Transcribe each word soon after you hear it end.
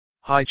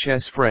Hi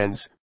chess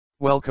friends,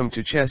 welcome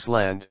to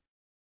Chessland.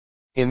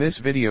 In this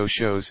video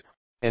shows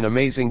an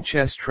amazing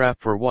chess trap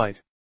for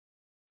white.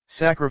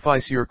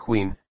 Sacrifice your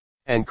queen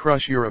and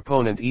crush your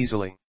opponent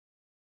easily.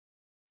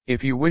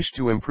 If you wish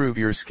to improve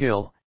your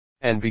skill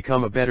and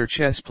become a better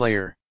chess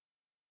player,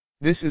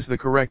 this is the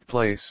correct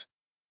place.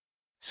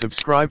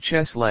 Subscribe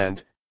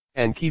Chessland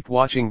and keep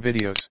watching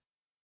videos.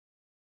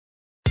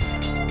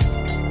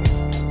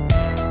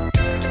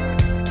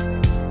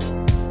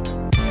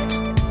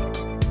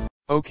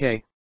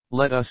 Okay,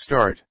 let us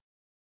start.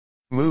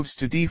 Moves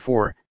to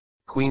d4,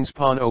 queen's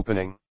pawn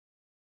opening.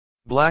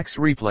 Black's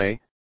replay,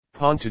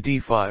 pawn to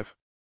d5.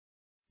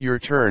 Your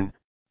turn,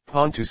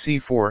 pawn to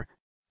c4,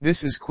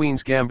 this is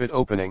queen's gambit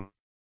opening.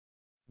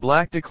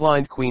 Black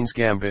declined queen's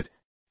gambit,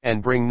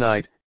 and bring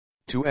knight,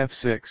 to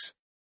f6.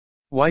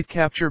 White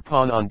capture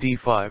pawn on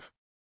d5.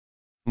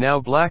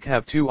 Now black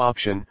have two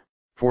option,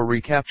 for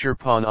recapture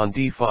pawn on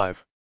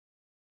d5.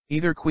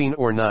 Either queen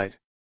or knight.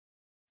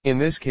 In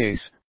this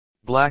case,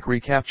 black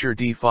recapture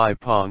d5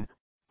 pawn,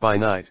 by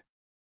knight.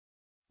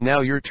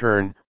 Now your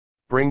turn,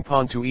 bring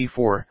pawn to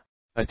e4,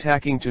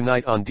 attacking to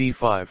knight on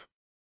d5.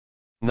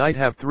 Knight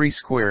have 3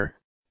 square,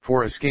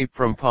 for escape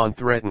from pawn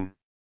threaten.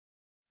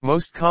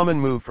 Most common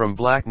move from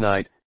black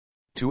knight,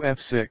 to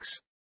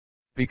f6.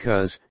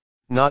 Because,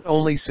 not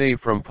only save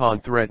from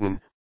pawn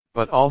threaten,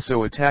 but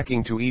also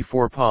attacking to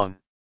e4 pawn.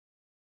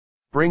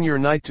 Bring your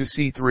knight to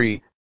c3,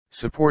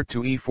 support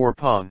to e4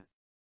 pawn.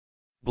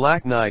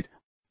 Black knight,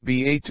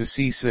 b8 to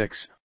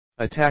c6,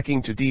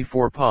 attacking to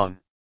d4 pawn.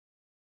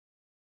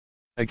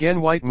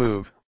 Again white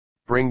move,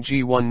 bring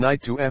g1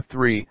 knight to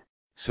f3,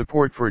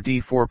 support for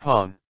d4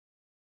 pawn.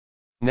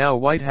 Now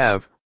white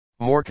have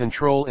more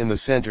control in the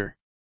center.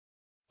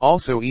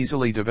 Also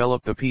easily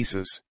develop the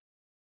pieces.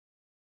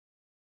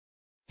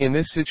 In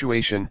this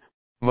situation,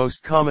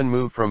 most common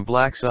move from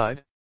black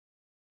side?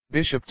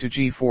 Bishop to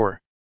g4.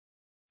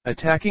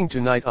 Attacking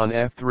to knight on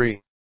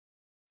f3.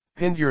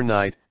 Pinned your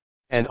knight,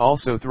 and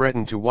also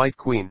threaten to white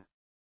queen.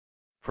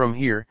 From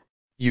here,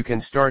 you can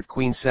start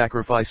queen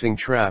sacrificing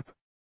trap.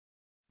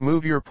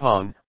 Move your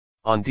pawn,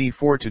 on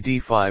d4 to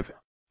d5,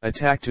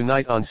 attack to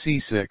knight on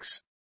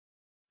c6.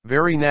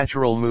 Very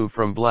natural move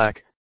from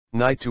black,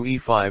 knight to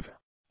e5,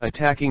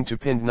 attacking to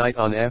pinned knight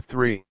on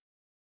f3.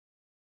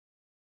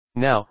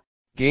 Now,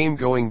 game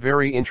going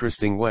very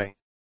interesting way.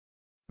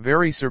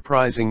 Very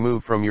surprising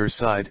move from your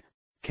side,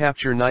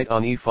 capture knight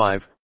on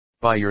e5,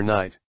 by your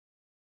knight.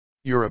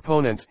 Your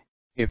opponent,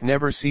 if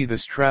never see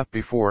this trap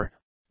before,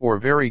 or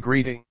very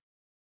greedy.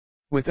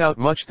 Without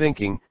much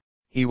thinking,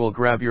 he will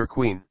grab your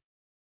queen.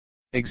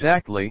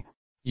 Exactly,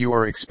 you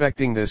are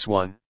expecting this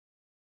one.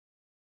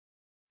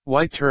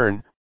 White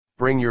turn,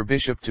 bring your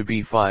bishop to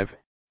b5,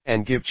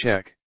 and give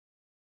check.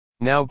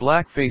 Now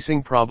black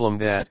facing problem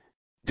that,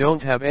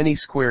 don't have any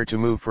square to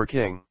move for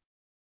king.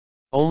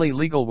 Only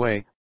legal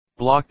way,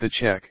 block the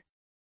check.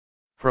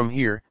 From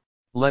here,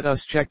 let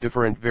us check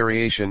different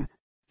variation,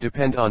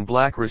 depend on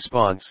black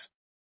response.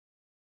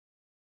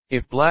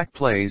 If black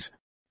plays,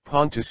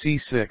 pawn to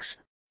c6,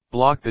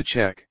 block the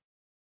check.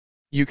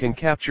 You can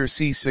capture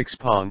c6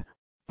 pawn,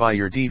 by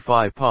your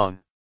d5 pawn.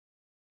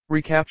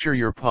 Recapture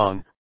your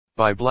pawn,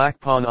 by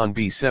black pawn on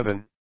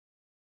b7.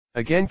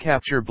 Again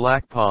capture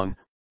black pawn,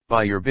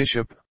 by your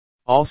bishop,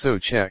 also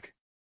check.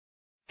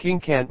 King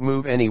can't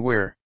move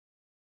anywhere.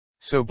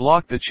 So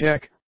block the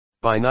check,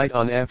 by knight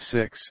on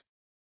f6.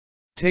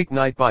 Take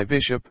knight by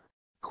bishop,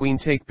 queen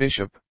take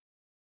bishop.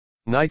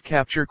 Knight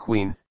capture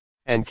queen,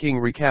 and king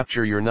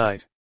recapture your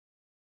knight.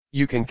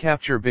 You can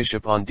capture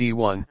bishop on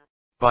d1,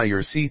 by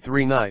your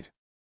c3 knight.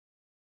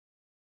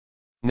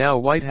 Now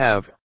white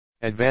have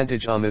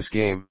advantage on this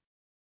game.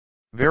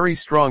 Very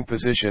strong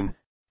position,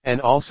 and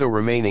also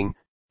remaining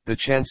the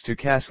chance to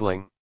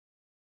castling.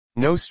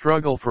 No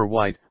struggle for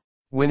white,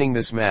 winning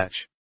this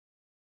match.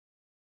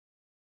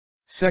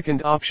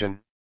 Second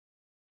option.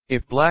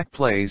 If black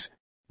plays,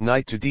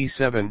 knight to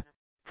d7,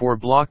 for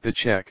block the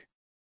check.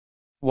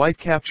 White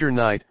capture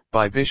knight,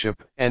 by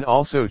bishop, and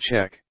also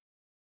check.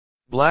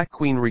 Black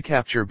queen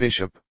recapture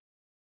bishop.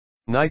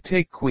 Knight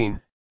take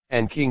queen,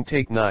 and king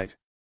take knight.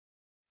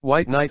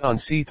 White knight on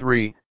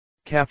c3,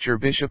 capture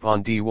bishop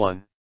on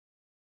d1.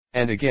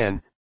 And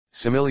again,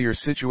 similar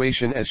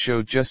situation as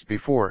showed just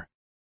before.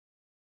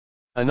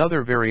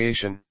 Another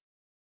variation.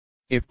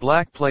 If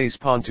black plays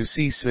pawn to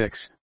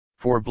c6,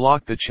 for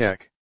block the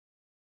check.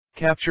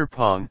 Capture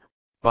pawn,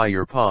 by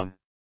your pawn.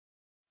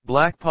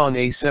 Black pawn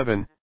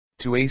a7,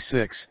 to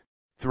a6,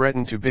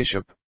 threaten to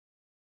bishop.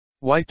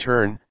 White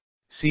turn,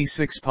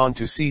 c6 pawn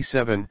to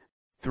c7,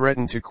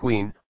 threaten to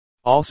queen,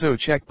 also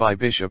check by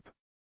bishop.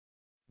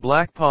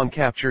 Black pawn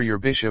capture your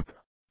bishop,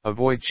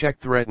 avoid check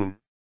threaten.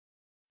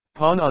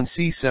 Pawn on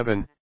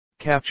c7,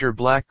 capture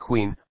black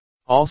queen,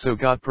 also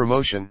got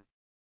promotion.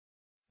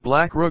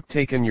 Black rook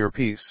taken your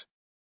piece.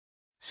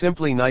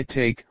 Simply knight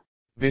take,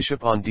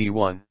 bishop on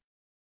d1.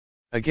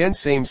 Again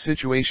same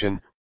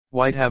situation,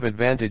 white have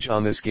advantage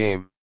on this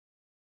game.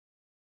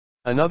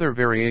 Another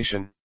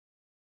variation.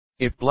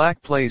 If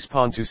black plays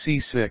pawn to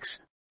c6,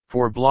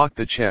 for block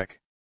the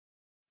check.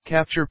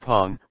 Capture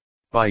pawn,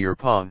 by your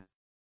pawn.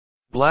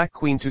 Black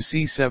queen to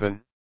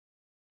c7.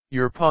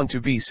 Your pawn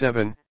to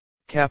b7,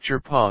 capture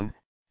pawn,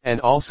 and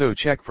also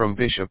check from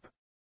bishop.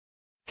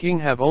 King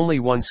have only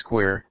one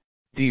square,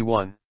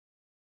 d1.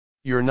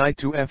 Your knight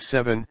to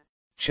f7,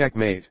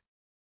 checkmate.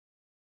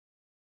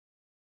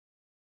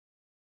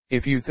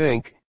 If you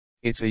think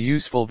it's a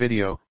useful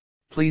video,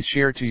 please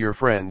share to your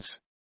friends.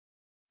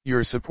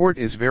 Your support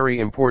is very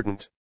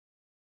important.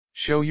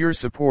 Show your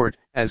support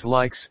as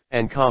likes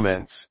and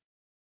comments.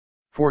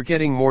 For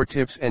getting more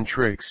tips and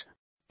tricks,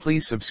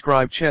 please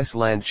subscribe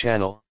Chessland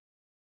channel.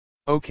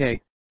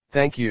 Okay,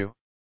 thank you.